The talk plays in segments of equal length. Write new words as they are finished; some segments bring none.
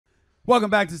Welcome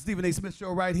back to the Stephen A. Smith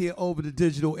Show right here over the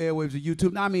digital airwaves of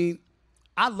YouTube. Now, I mean,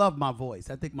 I love my voice.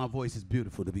 I think my voice is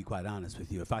beautiful, to be quite honest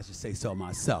with you, if I should say so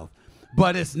myself.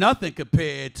 But it's nothing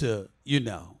compared to, you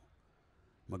know,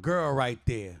 my girl right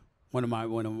there. One of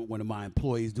my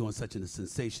employees doing such a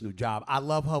sensational job. I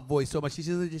love her voice so much.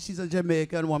 She's a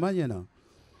Jamaican woman, you know.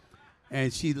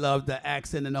 And she loved the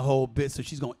accent and the whole bit, so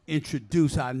she's going to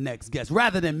introduce our next guest.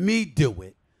 Rather than me do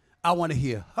it, I want to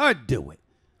hear her do it.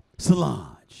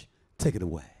 Solange, take it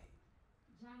away.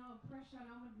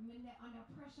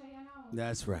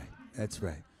 That's right. That's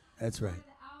right. That's right.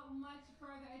 Without much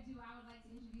further ado, I would like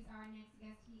to introduce our next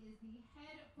guest. He is the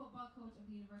head football coach of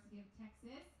the University of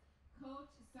Texas, Coach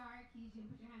Sarkisian. Put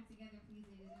your hands together, please,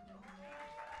 ladies and gentlemen.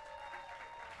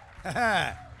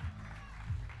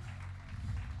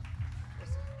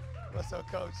 What's up,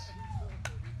 Coach?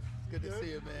 Good to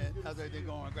see you, man. How's everything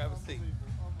going? Grab a seat.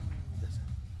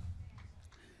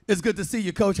 It's good to see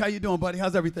you, Coach. How you doing, buddy?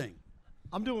 How's everything?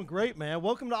 I'm doing great, man.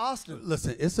 Welcome to Austin.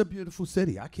 Listen, it's a beautiful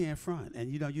city. I can't front.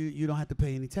 And, you know, you don't have to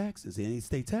pay any taxes, any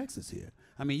state taxes here.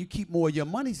 I mean, you keep more of your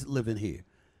money living here.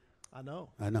 I know.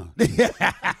 I know.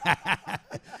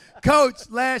 Coach,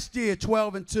 last year,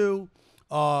 12-2,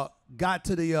 got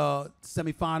to the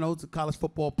semifinals, the college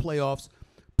football playoffs.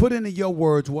 Put into your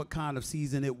words what kind of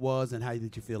season it was and how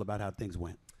did you feel about how things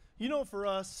went? You know, for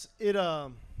us, it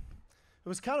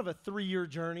was kind of a 3-year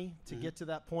journey to get to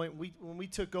that point. When we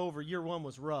took over, year one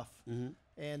was rough.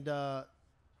 And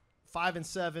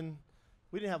 5-7,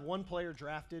 we didn't have one player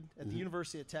drafted at the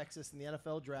University of Texas in the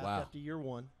NFL draft after year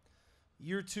one.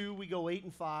 Year two, we go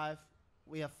 8-5.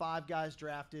 We have 5 guys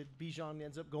drafted. Bijan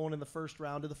ends up going in the first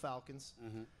round to the Falcons.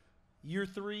 Year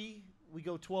three, we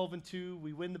go 12-2.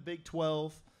 We win the Big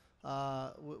 12.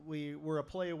 We were a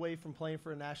play away from playing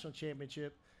for a national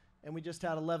championship. And we just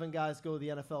had 11 guys go to the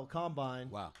NFL Combine,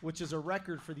 which is a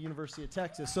record for the University of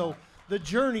Texas. So the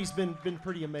journey's been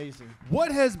pretty amazing.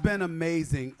 What has been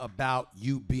amazing about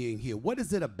you being here? What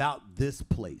is it about this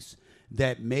place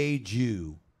that made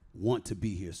you want to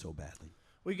be here so badly?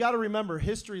 We got to remember,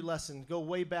 history lesson, go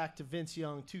way back to Vince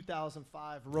Young,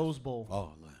 2005 Rose Bowl.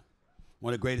 Oh,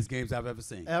 one of the greatest games I've ever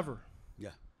seen. Ever.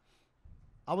 Yeah.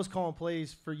 I was calling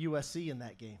plays for USC in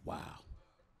that game. Wow.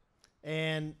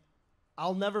 And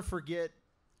I'll never forget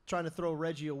trying to throw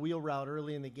Reggie a wheel route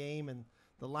early in the game, and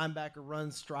the linebacker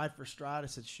runs stride for stride. I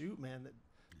said, shoot, man,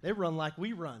 they run like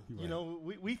we run. Right. You know,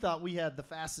 we thought we had the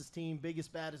fastest team,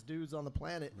 biggest, baddest dudes on the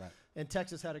planet. Right. And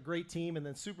Texas had a great team, and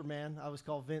then Superman, I always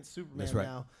call Vince Superman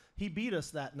now, he beat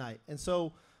us that night. And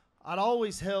so I'd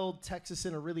always held Texas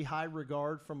in a really high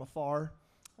regard from afar.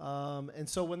 And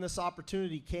so when this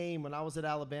opportunity came, when I was at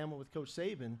Alabama with Coach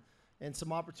Saban, and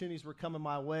some opportunities were coming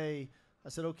my way, I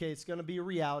said, okay, it's going to be a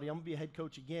reality. I'm going to be a head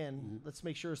coach again. Let's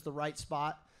make sure it's the right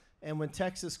spot. And when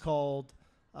Texas called,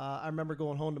 I remember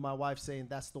going home to my wife saying,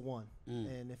 that's the one.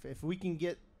 And if we can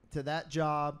get to that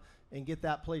job and get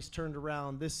that place turned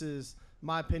around, this is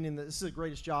my opinion that this is the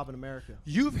greatest job in America.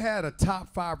 You've had a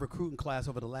top 5 recruiting class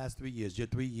over the last 3 years, your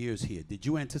 3 years here. Did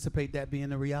you anticipate that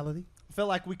being a reality? I felt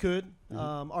like we could.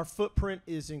 Our footprint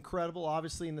is incredible,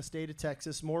 obviously, in the state of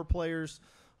Texas. More players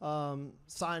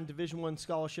signed Division I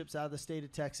scholarships out of the state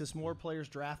of Texas, more players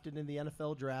drafted in the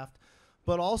NFL draft,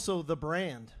 but also the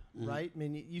brand, right? I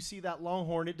mean, you see that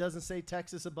Longhorn. It doesn't say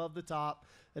Texas above the top.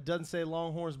 It doesn't say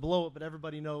Longhorns below it, but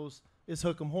everybody knows it's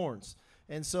Hook 'em Horns.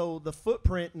 And so the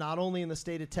footprint, not only in the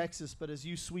state of Texas, but as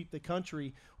you sweep the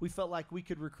country, we felt like we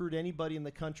could recruit anybody in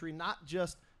the country, not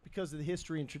just because of the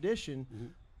history and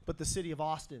tradition, but the city of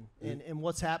Austin and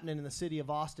what's happening in the city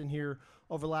of Austin here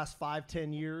over the last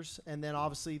 5-10 years. And then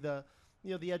obviously the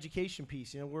education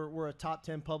piece. You know, we're a top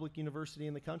 10 public university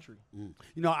in the country.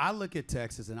 You know, I look at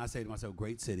Texas and I say to myself,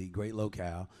 great city, great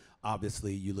locale.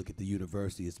 Obviously, you look at the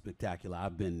university, it's spectacular.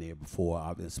 I've been there before.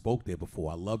 I've spoke there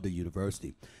before. I love the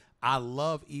university. I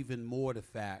love even more the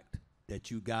fact that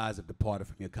you guys have departed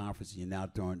from your conference and you're now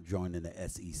joining the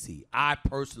SEC. I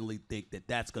personally think that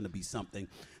that's going to be something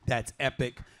that's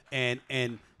epic, and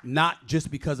not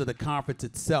just because of the conference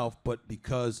itself, but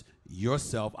because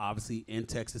yourself, obviously, in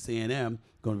Texas A&M,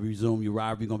 going to resume your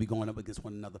rivalry, going to be going up against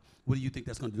one another. What do you think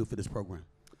that's going to do for this program?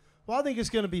 Well, I think it's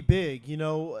going to be big. You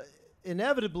know,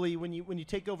 inevitably, when you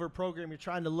take over a program, you're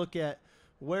trying to look at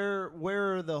where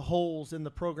are the holes in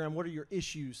the program, what are your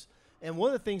issues. And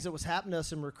one of the things that was happening to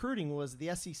us in recruiting was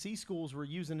the SEC schools were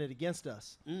using it against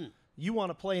us. You want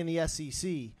to play in the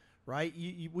SEC, right?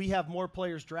 We have more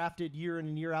players drafted year in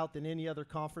and year out than any other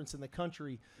conference in the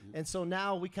country. And so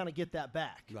now we kind of get that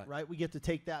back, right? We get to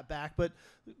take that back. But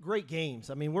great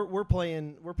games. I mean, we're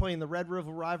playing the Red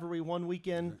River rivalry one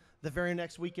weekend, The very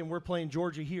next weekend, we're playing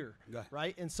Georgia here, Yeah.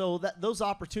 right? And so those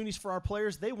opportunities for our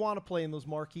players, they want to play in those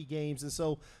marquee games. And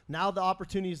so now the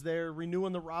opportunity's there,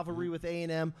 renewing the rivalry with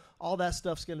A&M, all that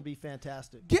stuff's going to be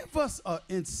fantastic. Give us an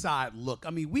inside look.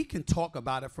 I mean, we can talk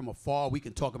about it from afar. We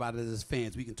can talk about it as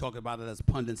fans. We can talk about it as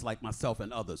pundits like myself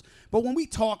and others. But when we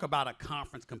talk about a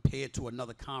conference compared to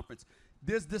another conference,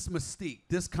 there's this mystique.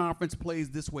 This conference plays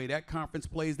this way. That conference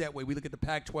plays that way. We look at the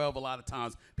Pac-12 a lot of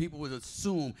times. People would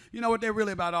assume, you know what they're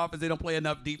really about offense. They don't play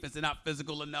enough defense. They're not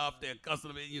physical enough. They're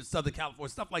accustomed to Southern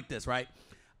California, stuff like this, right?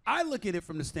 I look at it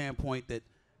from the standpoint that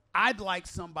I'd like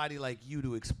somebody like you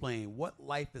to explain what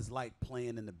life is like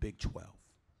playing in the Big 12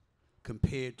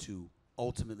 compared to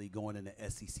ultimately going in the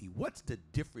SEC. What's the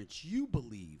difference you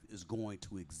believe is going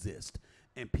to exist?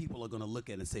 And people are going to look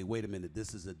at it and say, wait a minute,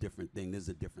 this is a different thing. This is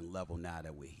a different level now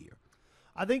that we're here.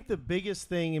 I think the biggest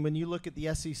thing, and when you look at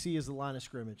the SEC, is the line of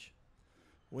scrimmage.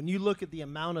 When you look at the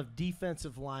amount of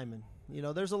defensive linemen, you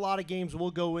know, there's a lot of games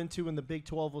we'll go into in the Big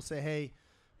 12. We'll say, hey,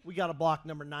 we got to block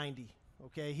number 90.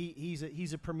 Okay,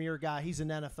 he's a premier guy. He's an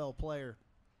NFL player.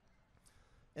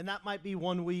 And that might be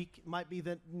 1 week, might be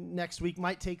the next week,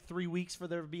 might take 3 weeks for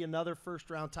there to be another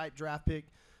first-round type draft pick.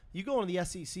 You go into the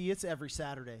SEC, it's every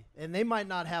Saturday. And they might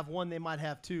not have one, they might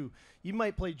have two. You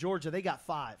might play Georgia, they got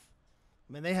 5.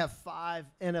 I mean, they have 5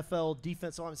 NFL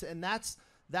defensive linemen. And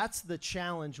that's the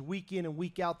challenge week in and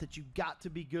week out, that you've got to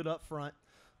be good up front.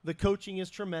 The coaching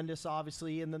is tremendous,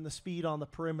 obviously, and then the speed on the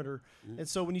perimeter. Mm-hmm. And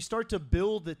so when you start to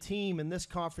build the team in this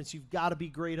conference, you've got to be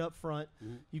great up front.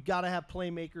 Mm-hmm. You've got to have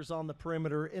playmakers on the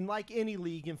perimeter. And like any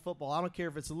league in football, I don't care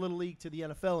if it's a little league to the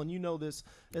NFL, and you know this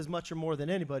as much or more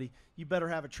than anybody, you better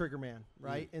have a trigger man,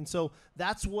 right? Mm-hmm. And so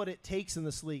that's what it takes in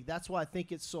this league. That's why I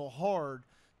think it's so hard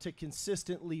to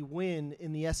consistently win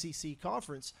in the SEC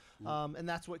conference. Mm-hmm. And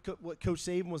that's what Coach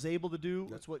Saban was able to do.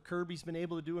 That's what Kirby's been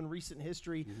able to do in recent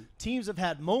history. Mm-hmm. Teams have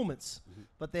had moments,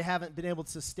 but they haven't been able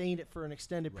to sustain it for an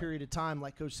extended period of time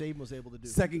like Coach Saban was able to do.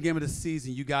 Second game of the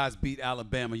season, you guys beat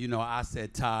Alabama. You know, I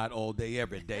said Todd all day,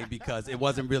 every day, because it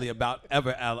wasn't really about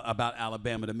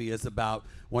Alabama to me. It's about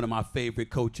one of my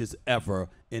favorite coaches ever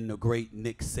in the great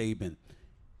Nick Saban.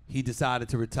 He decided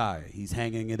to retire. He's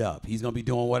hanging it up. He's going to be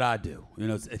doing what I do, you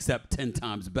know, except 10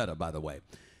 times better, by the way.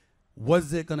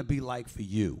 What's it going to be like for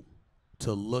you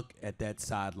to look at that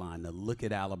sideline, to look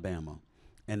at Alabama,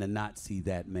 and to not see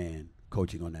that man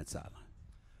coaching on that sideline?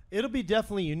 It'll be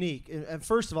definitely unique. And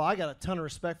first of all, I got a ton of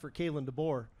respect for Kalen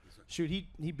DeBoer. Shoot,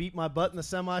 he beat my butt in the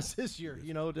semis this year,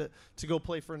 you know, to go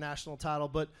play for a national title.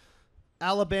 But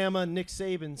Alabama, Nick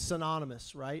Saban,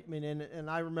 synonymous, right? I mean, and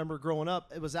I remember growing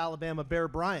up, it was Alabama. Bear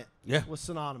Bryant was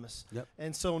synonymous. Yep.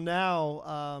 And so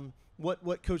now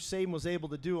what Coach Saban was able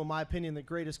to do, in my opinion, the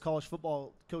greatest college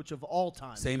football coach of all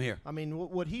time. Same here. I mean,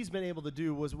 what he's been able to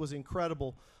do was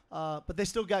incredible. But they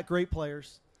still got great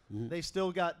players. Mm-hmm. They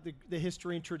still got the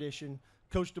history and tradition.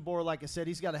 Coach DeBoer, like I said,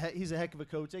 he's a heck of a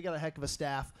coach. They got a heck of a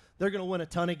staff. They're going to win a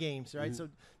ton of games, right? Mm-hmm. So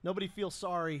nobody feels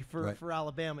sorry for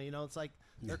Alabama. You know, it's like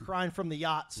they're crying from the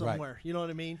yacht somewhere. Right. You know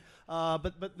what I mean?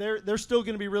 But they're still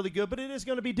going to be really good. But it is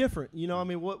going to be different. You know, I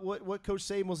mean, what Coach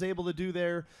Saban was able to do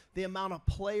there, the amount of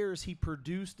players he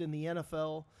produced in the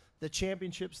NFL, the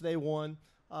championships they won.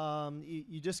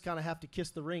 You just kind of have to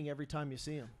kiss the ring every time you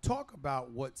see him. Talk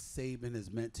about what Saban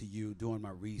has meant to you. Doing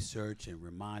my research and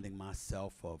reminding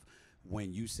myself of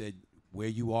when you said where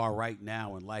you are right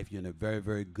now in life, you're in a very,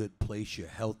 very good place. You're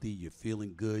healthy. You're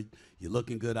feeling good. You're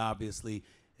looking good, obviously.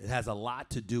 It has a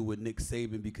lot to do with Nick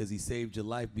Saban because he saved your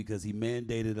life because he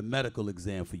mandated a medical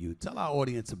exam for you. Tell our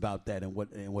audience about that and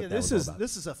what that was all about.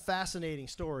 This is a fascinating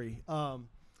story.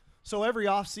 So every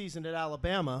offseason at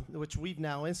Alabama, which we've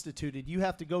now instituted, you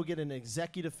have to go get an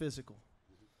executive physical,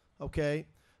 okay?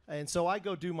 And so I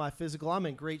go do my physical. I'm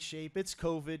in great shape. It's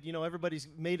COVID. You know, everybody's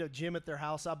made a gym at their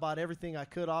house. I bought everything I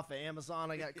could off of Amazon.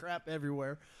 I got crap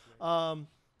everywhere.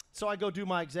 So I go do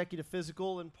my executive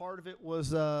physical, and part of it was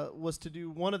to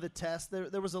do one of the tests.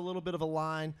 There was a little bit of a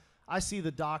line. I see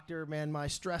the doctor. Man, my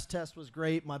stress test was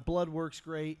great. My blood works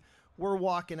great. We're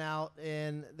walking out,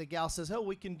 and the gal says, "Oh,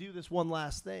 we can do this one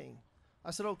last thing."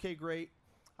 I said, "Okay, great."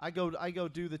 I go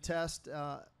do the test.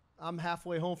 I'm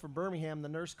halfway home from Birmingham. The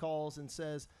nurse calls and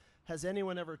says, "Has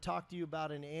anyone ever talked to you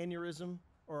about an aneurysm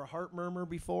or a heart murmur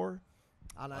before?"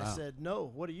 And I said,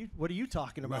 "No. What are you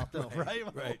talking about, though? Right?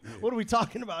 What are we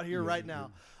talking about here right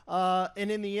now?" And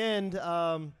in the end,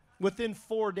 within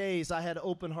 4 days, I had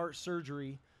open heart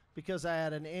surgery because I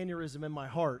had an aneurysm in my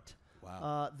heart.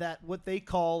 Wow. That what they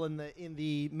call in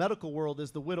the medical world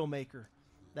is the widowmaker.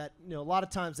 That, you know, a lot of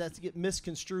times that's get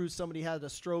misconstrued. Somebody had a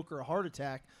stroke or a heart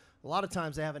attack. A lot of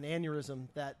times they have an aneurysm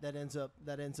that ends up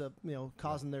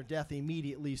causing their death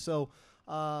immediately. So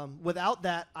Without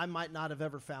that, I might not have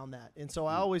ever found that. And so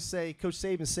I always say Coach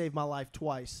Saban saved my life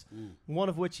twice, one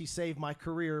of which he saved my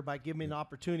career by giving me an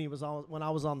opportunity when I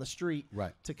was on the street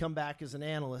to come back as an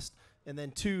analyst, and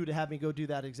then 2, to have me go do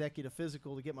that executive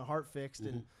physical to get my heart fixed.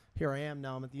 And here I am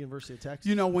now. I'm at the University of Texas.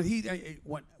 You know,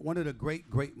 one of the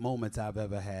great moments I've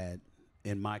ever had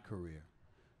in my career,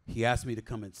 he asked me to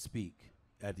come and speak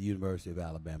at the University of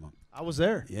Alabama. I was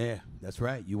there. Yeah, that's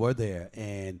right. You were there.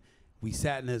 And we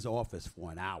sat in his office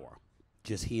for an hour,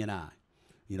 just he and I,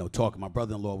 you know, talking. My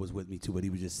brother-in-law was with me too, but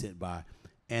he was just sitting by.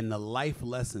 And the life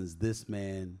lessons this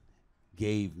man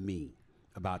gave me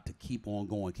about to keep on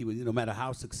going. No matter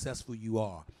how successful you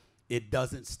are, it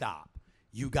doesn't stop.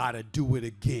 You got to do it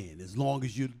again. As long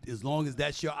as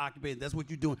that's your occupation, that's what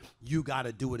you're doing, you got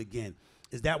to do it again.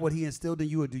 Is that what he instilled in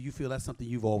you, or do you feel that's something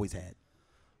you've always had?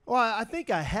 Well, I think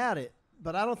I had it,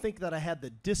 but I don't think that I had the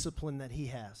discipline that he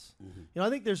has. You know, I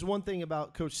think there's one thing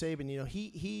about Coach Saban. You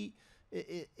know,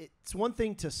 it's one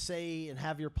thing to say and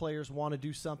have your players want to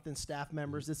do something, staff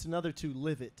members. It's another to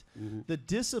live it. The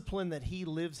discipline that he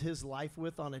lives his life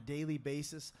with on a daily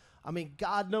basis. I mean,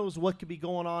 God knows what could be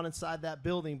going on inside that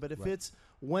building, but if it's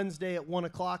Wednesday at 1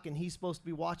 o'clock and he's supposed to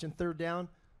be watching third down,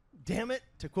 damn it,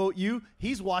 to quote you,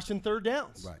 he's watching third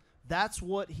downs. Right. That's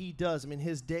what he does. I mean,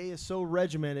 his day is so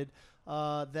regimented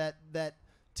that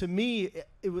to me,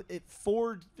 it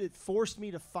forced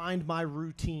me to find my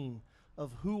routine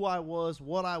of who I was,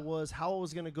 what I was, how I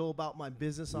was going to go about my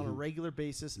business on a regular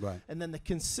basis, and then the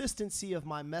consistency of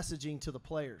my messaging to the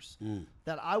players,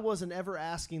 that I wasn't ever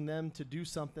asking them to do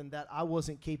something that I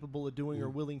wasn't capable of doing or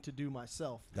willing to do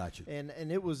myself. Gotcha. And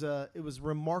it was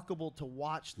remarkable to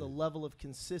watch the level of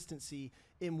consistency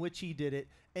in which he did it,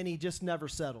 and he just never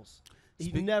settles.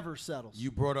 He never settles.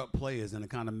 You brought up players and the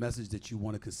kind of message that you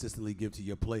want to consistently give to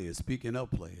your players. Speaking of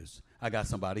players, I got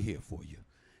somebody here for you.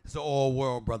 It's an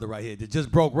all-world brother right here that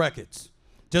just broke records.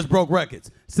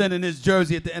 Sending his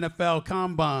jersey at the NFL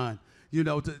Combine, you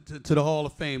know, to the Hall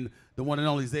of Fame, the one and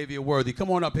only Xavier Worthy. Come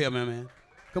on up here, man.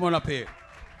 Come on up here.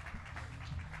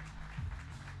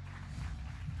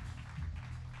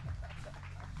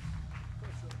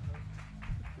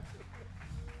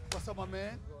 What's up, my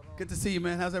man? Good to see you,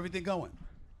 man. How's everything going?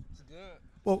 It's good.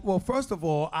 Well, first of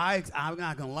all, I'm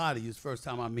not going to lie to you. It's the first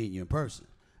time I'm meeting you in person.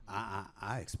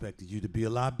 I expected you to be a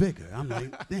lot bigger. I'm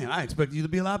like, damn, I expected you to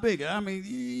be a lot bigger. I mean,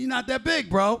 you're not that big,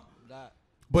 bro. Not.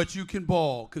 But you can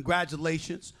ball.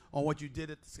 Congratulations on what you did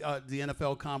at the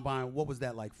NFL Combine. What was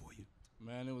that like for you?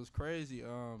 Man, it was crazy.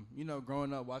 You know,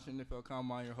 growing up watching NFL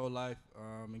Combine your whole life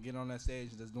and getting on that stage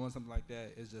and just doing something like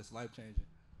that is just life-changing.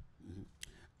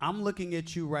 I'm looking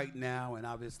at you right now, and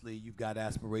obviously you've got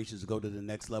aspirations to go to the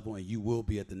next level, and you will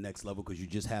be at the next level because you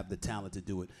just have the talent to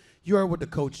do it. You heard what the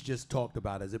coach just talked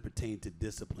about as it pertained to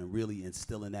discipline, really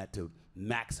instilling that to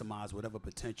maximize whatever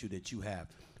potential that you have.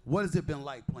 What has it been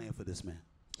like playing for this man?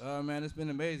 Man, it's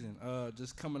been amazing.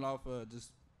 Just coming off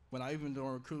just when I even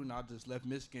doing recruiting, I just left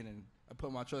Michigan and I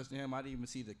put my trust in him. I didn't even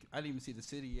see the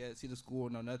city yet, see the school,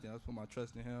 no nothing. I just put my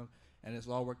trust in him, and it's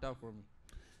all worked out for me.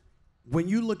 When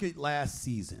you look at last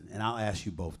season, and I'll ask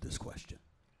you both this question,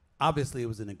 obviously it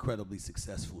was an incredibly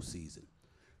successful season.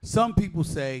 Some people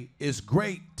say it's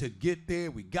great to get there.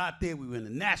 We got there. We were in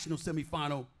the national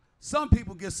semifinal. Some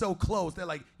people get so close, they're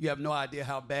like, you have no idea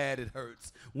how bad it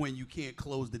hurts when you can't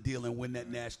close the deal and win that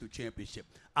national championship.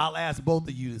 I'll ask both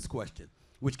of you this question.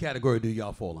 Which category do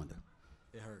y'all fall under?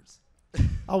 It hurts.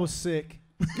 I was sick.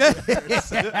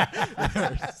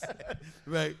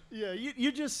 Right. Yeah,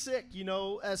 you're just sick, you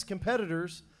know, as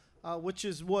competitors, which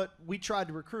is what we tried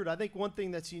to recruit. I think one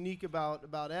thing that's unique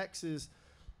about X is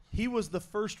he was the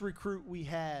first recruit we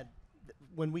had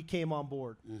when we came on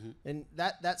board. And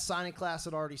that signing class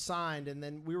had already signed, and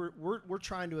then we're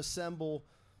trying to assemble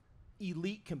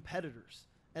elite competitors.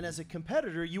 And as a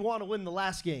competitor, you want to win the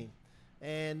last game.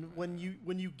 And when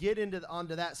you get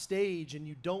onto that stage and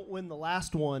you don't win the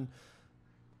last one,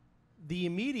 the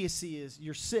immediacy is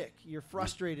you're sick, you're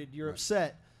frustrated, you're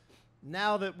upset.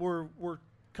 Now that we're a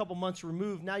couple months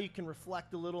removed, now you can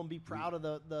reflect a little and be proud of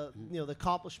the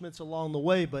accomplishments along the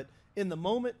way. But in the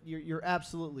moment, you're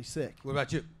absolutely sick. What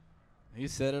about you? He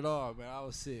said it all, man. I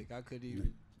was sick. I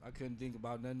couldn't think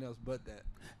about nothing else but that.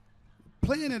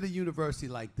 Playing at a university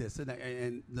like this,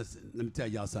 and listen, let me tell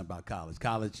y'all something about college.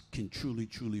 College can truly,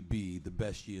 truly be the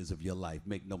best years of your life.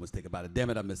 Make no mistake about it. Damn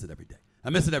it, I miss it every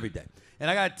day. And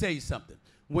I got to tell you something.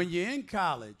 When you're in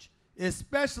college,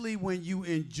 especially when you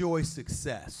enjoy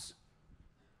success,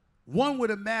 one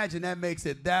would imagine that makes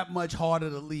it that much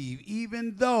harder to leave,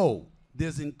 even though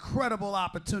there's incredible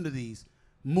opportunities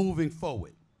moving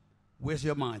forward. Where's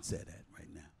your mindset at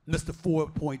right now? Mr.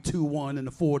 4.21 in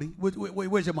the 40?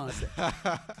 Where's your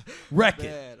mindset? Wreck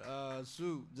it.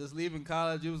 Shoot, just leaving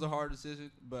college, it was a hard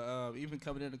decision. But even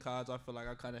coming into college, I feel like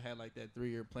I kind of had like that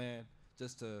 3-year plan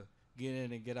just to get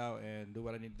in and get out and do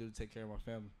what I need to do to take care of my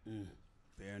family.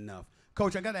 Fair enough.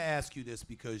 Coach, I got to ask you this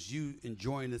because you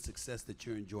enjoying the success that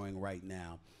you're enjoying right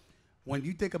now. When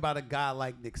you think about a guy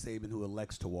like Nick Saban who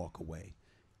elects to walk away,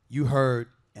 you heard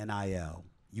NIL,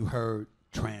 you heard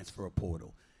transfer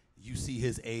portal. You see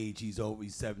his age, he's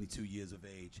 72 years of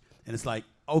age. And it's like,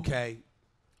 okay,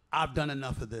 I've done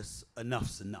enough of this,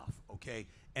 enough's enough, okay?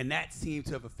 And that seemed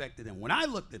to have affected him. When I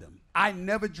looked at him, I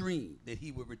never dreamed that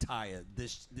he would retire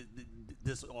this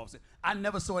offseason. I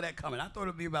never saw that coming. I thought it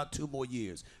would be about 2 more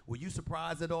years. Were you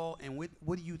surprised at all? And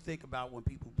what do you think about when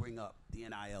people bring up the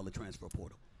NIL, the transfer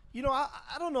portal? You know, I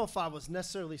don't know if I was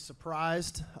necessarily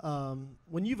surprised.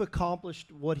 When you've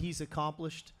accomplished what he's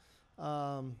accomplished,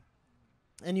 and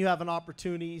you have an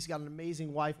opportunity, he's got an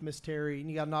amazing wife, Miss Terry, and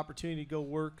you got an opportunity to go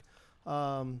work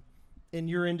in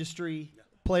your industry,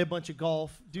 play a bunch of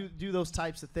golf, do those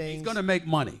types of things. He's going to make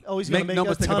money. Oh, he's going to make no a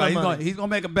mistake ton about of it. money. He's going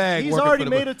to make a bag. He's already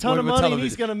made a ton of money, and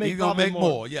he's going to make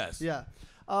more. Yes. Yeah.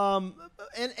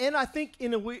 And I think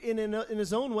in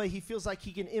his own way, he feels like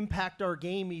he can impact our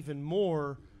game even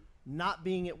more, not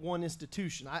being at one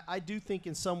institution. I do think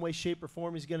in some way, shape, or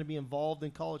form he's going to be involved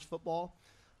in college football.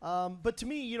 But to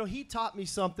me, you know, he taught me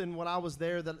something when I was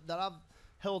there that I've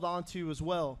held on to as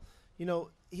well. You know,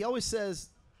 he always says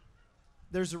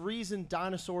there's a reason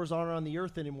dinosaurs aren't on the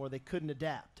earth anymore. They couldn't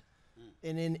adapt.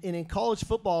 And in college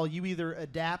football, you either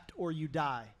adapt or you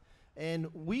die. And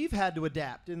we've had to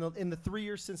adapt. In the 3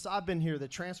 years since I've been here, the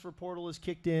transfer portal has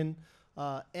kicked in.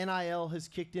 NIL has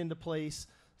kicked into place.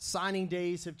 Signing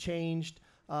days have changed.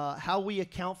 How we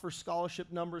account for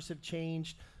scholarship numbers have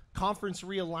changed. Conference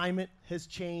realignment has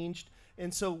changed.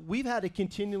 And so we've had to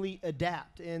continually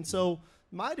adapt. And so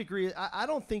my degree, I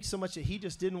don't think so much that he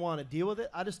just didn't want to deal with it.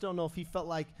 I just don't know if he felt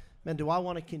like, man, do I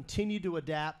want to continue to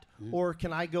adapt, or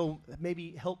can I go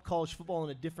maybe help college football in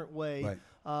a different way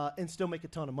and still make a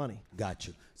ton of money?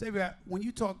 Gotcha. Xavier,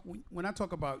 when I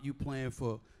talk about you playing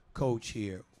for Coach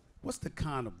here, what's the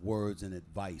kind of words and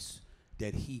advice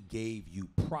that he gave you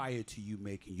prior to you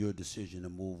making your decision to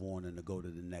move on and to go to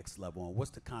the next level? And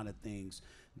what's the kind of things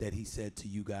that he said to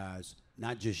you guys,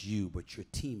 not just you, but your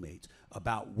teammates,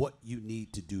 about what you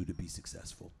need to do to be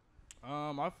successful?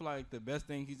 I feel like the best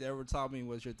thing he's ever taught me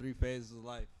was your 3 phases of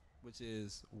life, which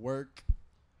is work,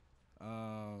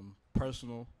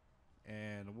 personal,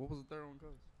 and what was the third one,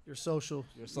 Coach? Your social.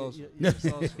 Your social. Your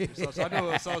social. I know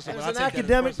it was social. There's an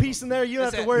academic piece in there. You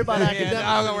don't have to worry about academics.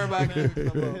 I don't worry about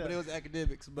academics, but it was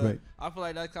academics. But I feel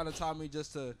like that kind of taught me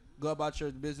just to go about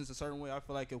your business a certain way. I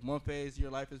feel like if one phase of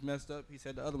your life is messed up, he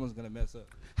said the other one's going to mess up.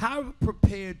 How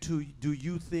prepared do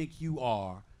you think you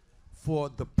are for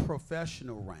the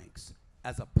professional ranks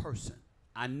as a person?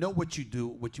 I know what you do,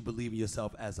 what you believe in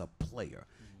yourself as a player.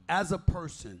 As a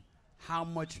person, how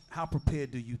prepared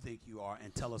do you think you are,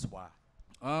 and tell us why?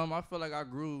 I feel like I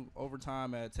grew over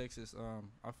time at Texas.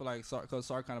 I feel like Coach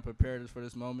Sark kind of prepared us for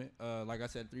this moment. Like I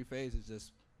said, 3 phases,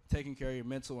 just taking care of your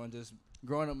mental and just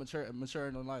growing up,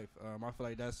 maturing in life. I feel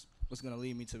like that's what's going to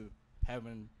lead me to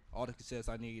having all the success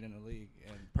I need in the league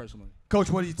and personally.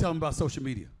 Coach, what do you tell them about social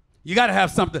media? You got to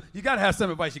have something. You got to have some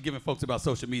advice you're giving folks about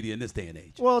social media in this day and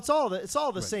age. Well, it's all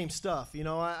the same stuff, you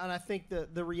know. And I think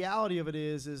the reality of it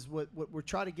is what we're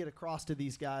trying to get across to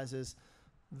these guys is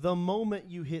the moment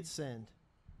you hit send,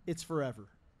 it's forever.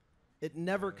 It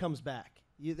never comes back.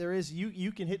 You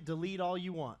can hit delete all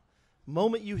you want.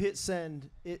 Moment you hit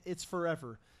send, it's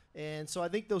forever. And so I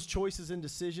think those choices and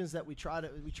decisions that we try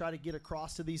to get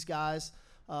across to these guys,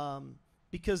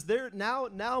 because they're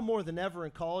now more than ever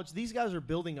in college, these guys are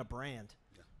building a brand,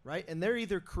 right? And they're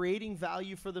either creating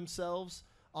value for themselves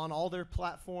on all their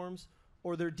platforms,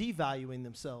 or they're devaluing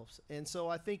themselves. And so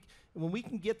I think when we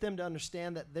can get them to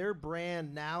understand that their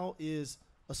brand now is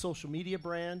a social media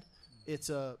brand, it's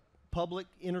a public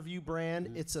interview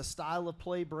brand, it's a style of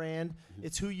play brand,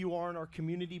 it's who you are in our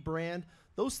community brand.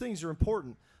 Those things are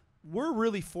important. We're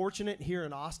really fortunate here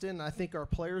in Austin, and I think our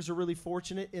players are really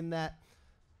fortunate in that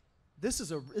this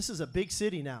is a big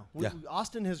city now.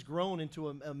 Austin has grown into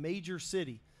a major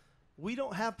city. We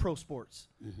don't have pro sports.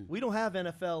 We don't have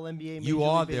NFL, NBA, Major You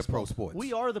are League their Baseball. pro sports.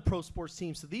 We are the pro sports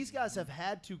team. So these guys have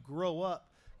had to grow up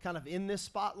kind of in this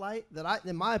spotlight that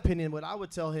in my opinion, what I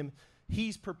would tell him,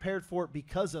 he's prepared for it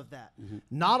because of that.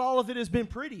 Not all of it has been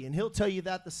pretty, and he'll tell you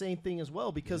that the same thing as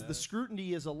well, because the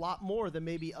scrutiny is a lot more than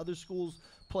maybe other schools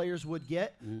players would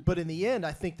get. But in the end,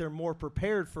 I think they're more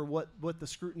prepared for what the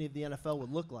scrutiny of the NFL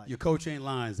would look like. Your coach ain't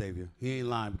lying, Xavier. He ain't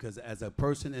lying, because as a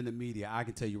person in the media, I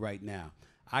can tell you right now,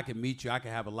 I can meet you. I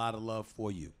can have a lot of love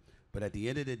for you. But at the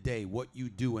end of the day, what you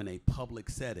do in a public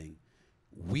setting,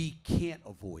 we can't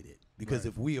avoid it. Because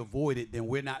if we avoid it, then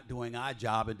we're not doing our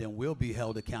job, and then we'll be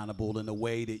held accountable in a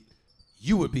way that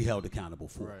you would be held accountable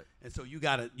for. Right. And so you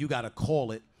gotta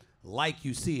call it like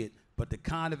you see it. But the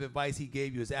kind of advice he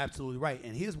gave you is absolutely right.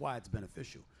 And here's why it's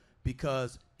beneficial.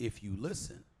 Because if you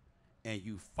listen and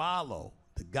you follow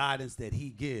the guidance that he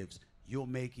gives, you'll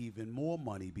make even more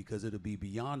money, because it'll be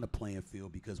beyond the playing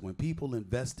field. Because when people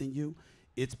invest in you,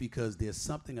 it's because there's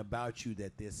something about you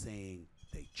that they're saying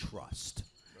they trust.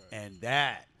 Right. And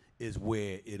that is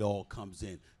where it all comes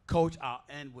in. Coach, I'll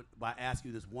end by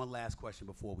asking you this one last question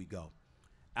before we go.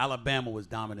 Alabama was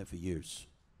dominant for years.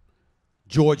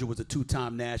 Georgia was a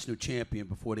 2-time national champion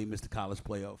before they missed the college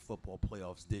football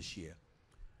playoffs this year.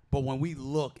 But when we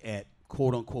look at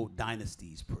quote-unquote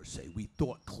dynasties per se, we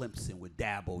thought Clemson with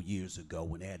Dabo years ago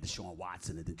when they had Deshaun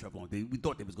Watson and then Trevor Lawrence, we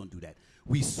thought they was going to do that.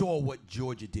 We saw what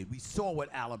Georgia did. We saw what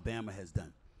Alabama has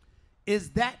done. Is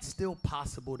that still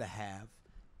possible to have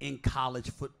in college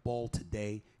football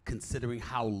today, considering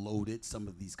how loaded some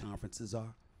of these conferences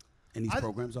are and these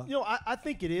programs are? I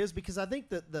think it is, because I think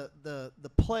that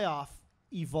the playoff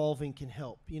evolving can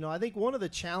help. I think one of the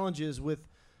challenges with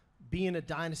being a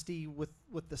dynasty with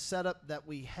the setup that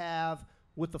we have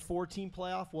with the 4-team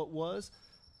playoff,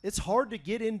 it's hard to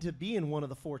get into being one of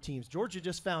the 4 teams. Georgia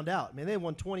just found out. I mean, they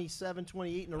won 27,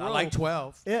 28 in a row. I like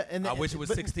 12. Yeah, and I wish it was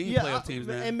 16 playoff teams,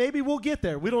 man. And maybe we'll get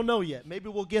there. We don't know yet. Maybe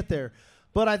we'll get there.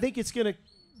 But I think it's going to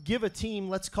give a team,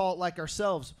 let's call it like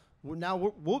ourselves, we're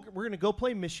going to go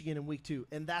play Michigan in week 2,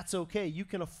 and that's okay. You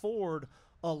can afford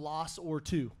a loss or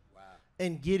 2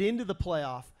 and get into the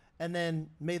playoff, and then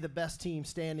may the best team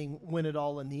standing win it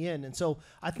all in the end. And so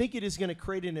I think it is going to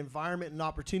create an environment and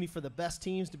opportunity for the best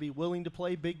teams to be willing to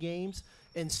play big games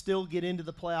and still get into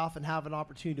the playoff and have an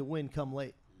opportunity to win come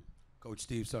late. Coach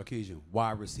Steve Sarkisian,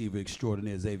 wide receiver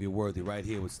extraordinaire Xavier Worthy, right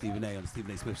here with Stephen A. on the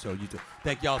Stephen A. Smith Show YouTube.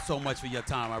 Thank y'all so much for your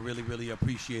time. I really, really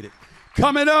appreciate it.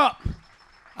 Coming up,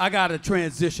 I got to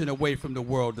transition away from the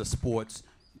world of sports.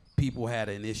 People had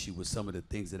an issue with some of the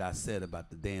things that I said about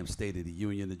the damn State of the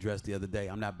Union address the other day.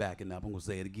 I'm not backing up. I'm going to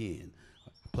say it again.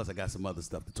 Plus, I got some other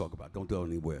stuff to talk about. Don't go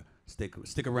anywhere.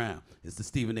 Stick around. It's the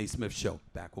Stephen A. Smith Show.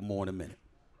 Back with more in a minute.